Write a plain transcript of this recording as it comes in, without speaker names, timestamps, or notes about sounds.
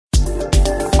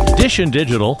Edition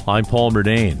Digital, I'm Paul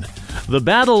Murnane. The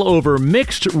battle over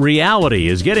mixed reality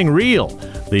is getting real.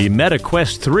 The Meta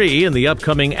Quest 3 and the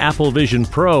upcoming Apple Vision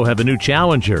Pro have a new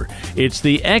challenger. It's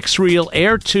the Xreal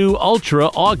Air 2 Ultra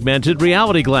augmented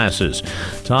reality glasses.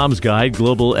 Tom's Guide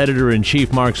global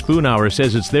editor-in-chief Mark Spoonhour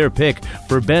says it's their pick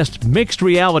for best mixed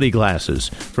reality glasses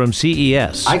from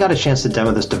CES. I got a chance to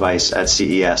demo this device at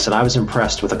CES, and I was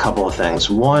impressed with a couple of things.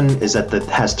 One is that it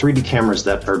has 3D cameras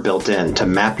that are built in to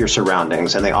map your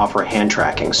surroundings, and they offer hand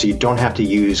tracking, so you don't have to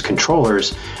use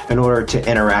controllers in order to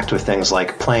interact with things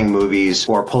like playing movies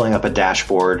or pulling up a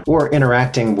dashboard or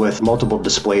interacting with multiple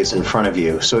displays in front of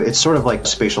you. So it's sort of like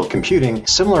spatial computing,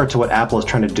 similar to what Apple is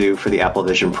trying to do for the Apple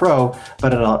Vision Pro,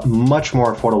 but at a much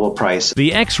more affordable price.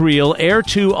 The Xreal Air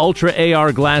 2 Ultra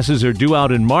AR glasses are due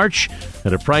out in March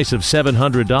at a price of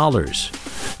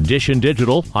 $700. Edition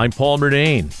Digital, I'm Paul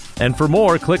Murnane. And for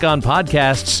more, click on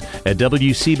podcasts at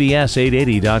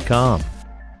WCBS880.com.